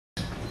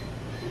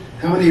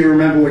How many of you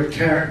remember what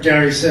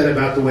Gary said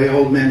about the way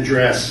old men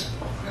dress?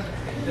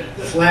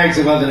 Flags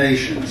of other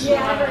nations.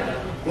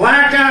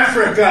 Black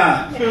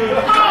Africa!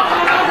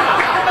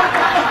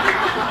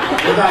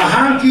 With a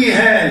honky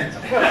head.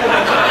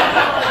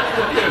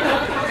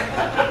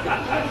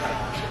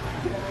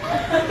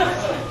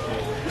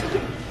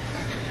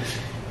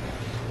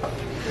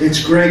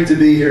 It's great to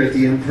be here at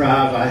the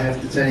Improv. I have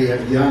to tell you, I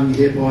have young,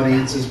 hip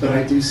audiences, but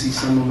I do see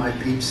some of my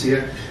peeps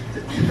here.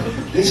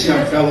 This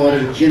young fellow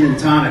ordered gin and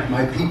tonic.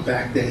 My peep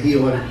back there, he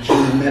ordered gin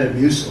and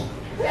Metamucil.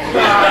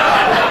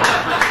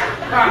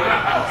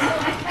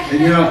 And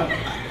you know,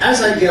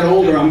 as I get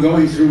older, I'm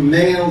going through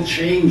mail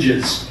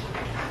changes.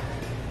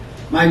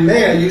 My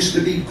mail used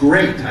to be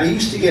great. I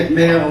used to get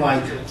mail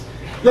like,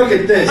 look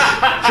at this,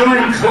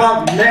 join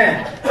Club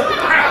Med.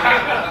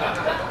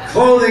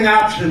 Clothing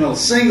optional,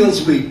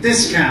 singles week,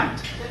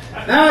 discount.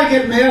 Now I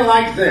get mail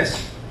like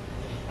this.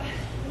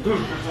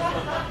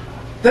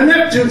 The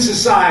Neptune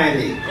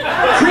Society,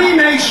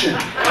 cremation.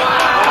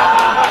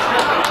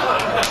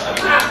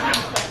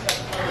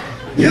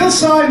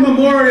 Hillside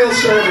Memorial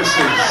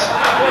Services.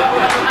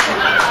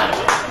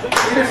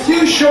 In a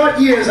few short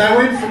years, I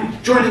went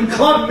from joining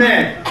Club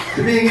Med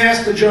to being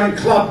asked to join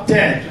Club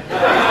Dead.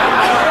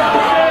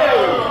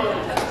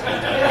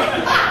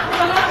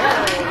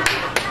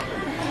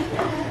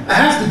 I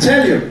have to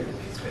tell you,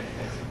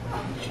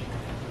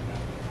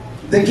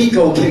 the geek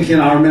will kick in,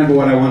 I'll remember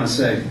what I want to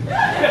say.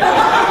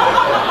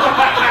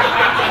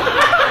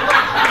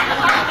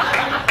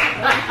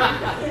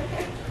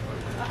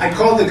 I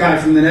called the guy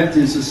from the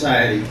Neptune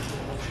Society.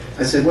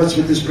 I said, what's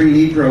with this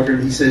pre-need program?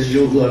 He says,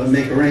 you'll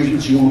make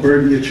arrangements, you won't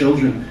burden your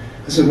children.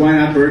 I said, why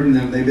not burden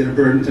them? They've been a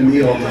burden to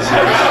me all these years.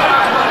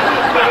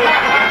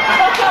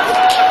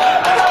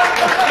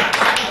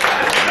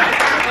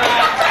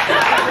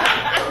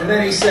 And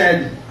then he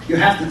said, you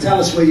have to tell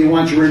us where you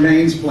want your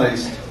remains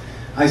placed.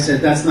 I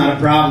said, that's not a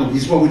problem. He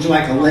said, what, would you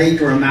like a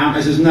lake or a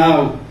mountain? I said,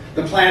 no,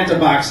 the planter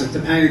box at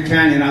Topanga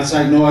Canyon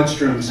outside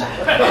Nordstrom's.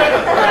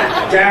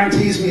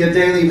 Guarantees me a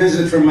daily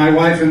visit from my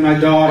wife and my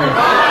daughter.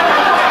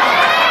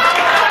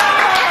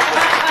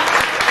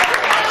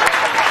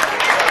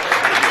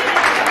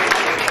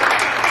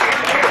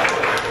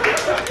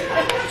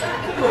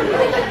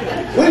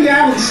 Woody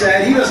Allen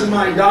said he doesn't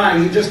mind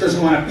dying, he just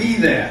doesn't want to be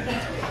there.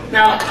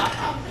 Now,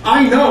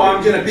 I know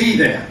I'm going to be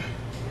there.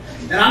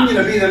 And I'm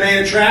going to be the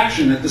main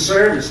attraction at the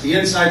service, the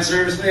inside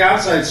service and the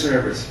outside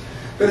service.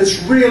 But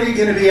it's really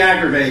going to be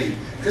aggravating.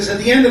 Because at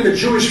the end of a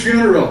Jewish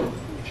funeral,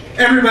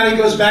 everybody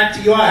goes back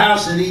to your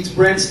house and eats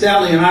Brent's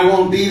Deli, and I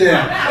won't be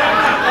there.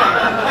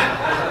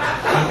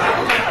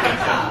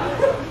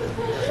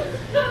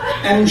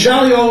 And in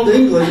jolly old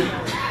England,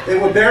 they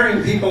were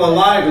burying people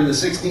alive in the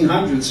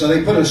 1600s, so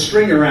they put a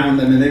string around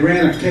them and they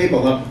ran a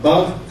cable up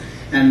above.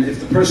 And if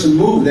the person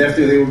moved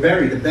after they were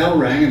buried, a bell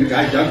rang and the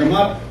guy dug them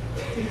up.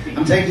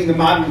 I'm taking the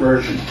modern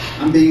version.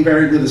 I'm being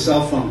buried with a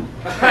cell phone.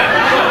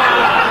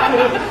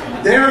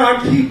 There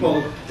are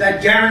people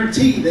that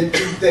guarantee that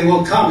they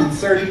will come in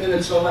 30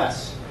 minutes or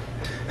less.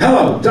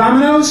 Hello,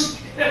 Domino's?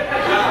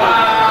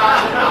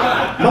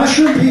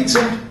 Mushroom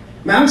pizza,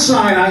 Mount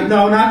Sinai,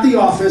 no, not the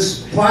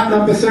office, plot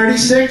number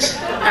 36,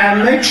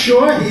 and make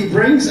sure he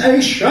brings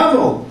a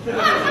shovel.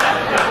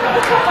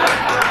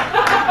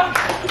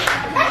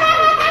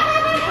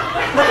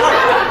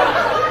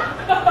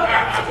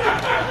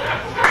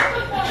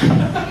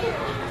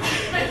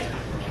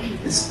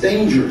 It's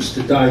dangerous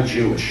to die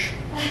Jewish.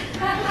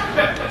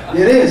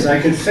 It is. I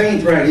could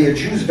faint right here.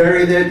 Jews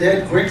bury their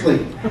dead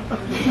quickly.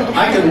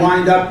 I could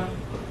wind up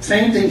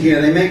fainting here.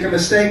 They make a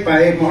mistake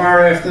by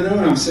tomorrow afternoon.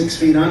 I'm 6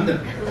 feet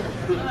under.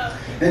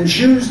 And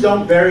Jews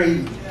don't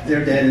bury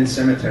their dead in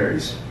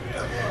cemeteries.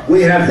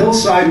 We have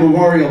Hillside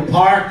Memorial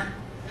Park,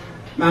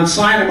 Mount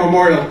Sinai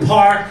Memorial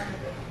Park,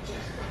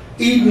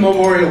 Eden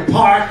Memorial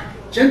Park.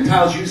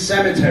 Gentiles use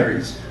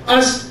cemeteries.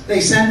 Us, they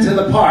send to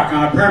the park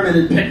on a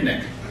permanent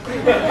picnic.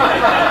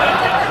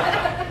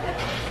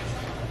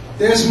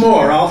 There's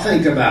more. I'll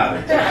think about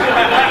it.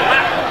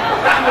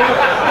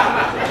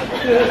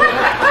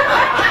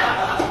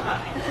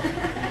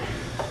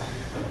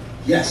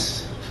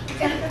 Yes.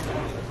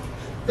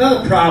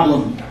 Another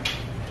problem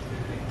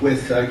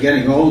with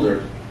getting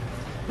older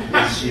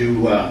is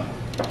you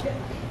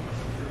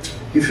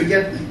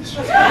forget things.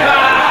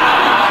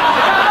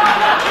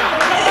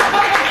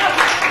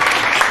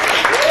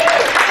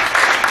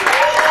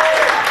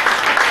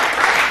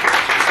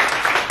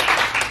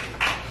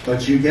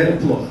 But you get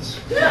applause.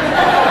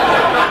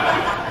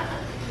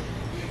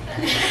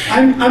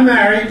 I'm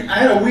married. I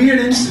had a weird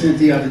incident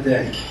the other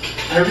day.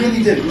 I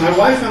really did. My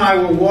wife and I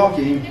were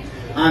walking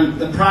on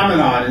the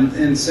promenade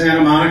in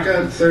Santa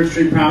Monica, 3rd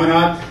Street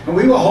Promenade, and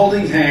we were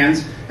holding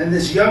hands, and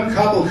this young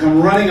couple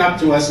come running up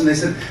to us, and they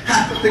said,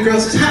 the girl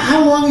says,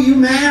 how long are you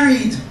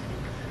married?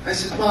 I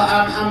said, well,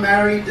 I'm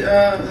married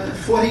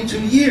 42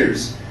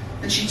 years.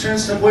 And she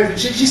turns to her boyfriend,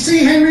 she says, you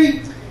see,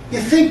 Henry, you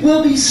think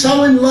we'll be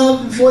so in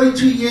love in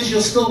 42 years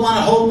you'll still want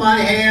to hold my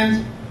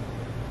hand?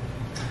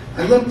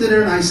 I looked at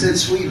her and I said,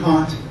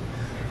 sweetheart,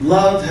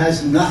 love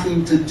has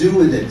nothing to do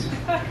with it.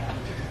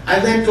 I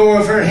let go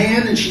of her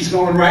hand and she's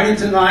going right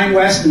into 9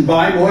 West and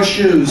buy more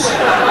shoes.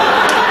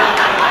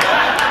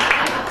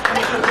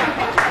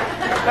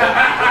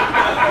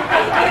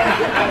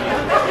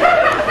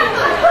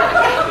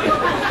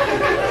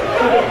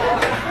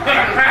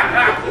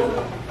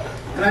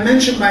 And I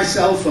mentioned my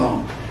cell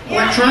phone.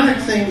 Electronic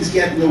things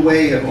get in the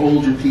way of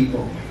older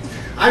people.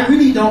 I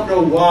really don't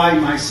know why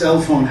my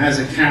cell phone has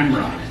a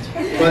camera on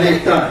it, but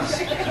it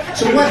does.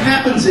 So what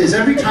happens is,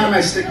 every time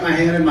I stick my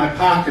hand in my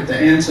pocket to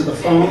answer the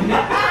phone,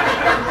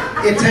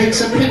 it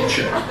takes a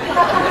picture.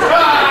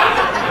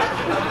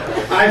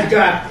 I've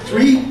got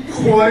 3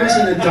 quarters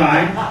and a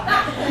dime,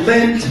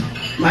 lint,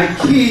 my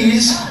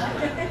keys.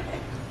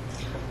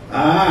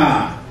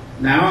 Ah,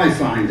 now I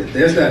find it.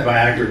 There's that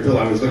Viagra pill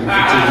I was looking for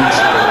 2 weeks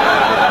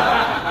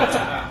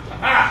ago.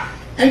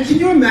 And can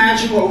you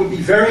imagine what would be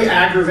very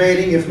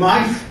aggravating if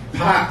my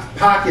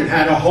pocket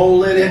had a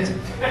hole in it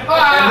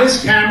and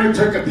this camera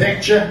took a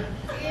picture?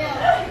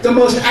 The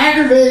most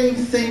aggravating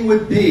thing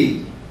would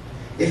be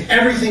if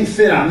everything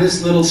fit on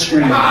this little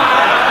screen. Now,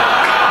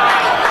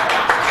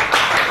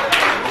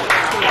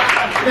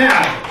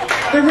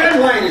 the red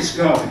light is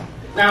going.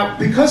 Now,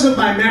 because of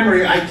my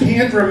memory, I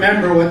can't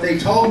remember what they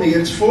told me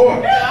it's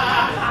for.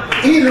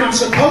 Either I'm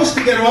supposed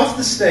to get off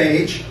the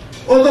stage,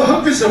 or the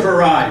hookers have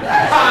arrived.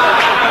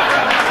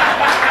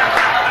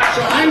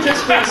 So I'm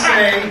just going to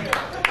say,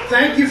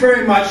 thank you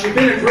very much. You've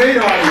been a great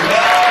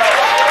audience.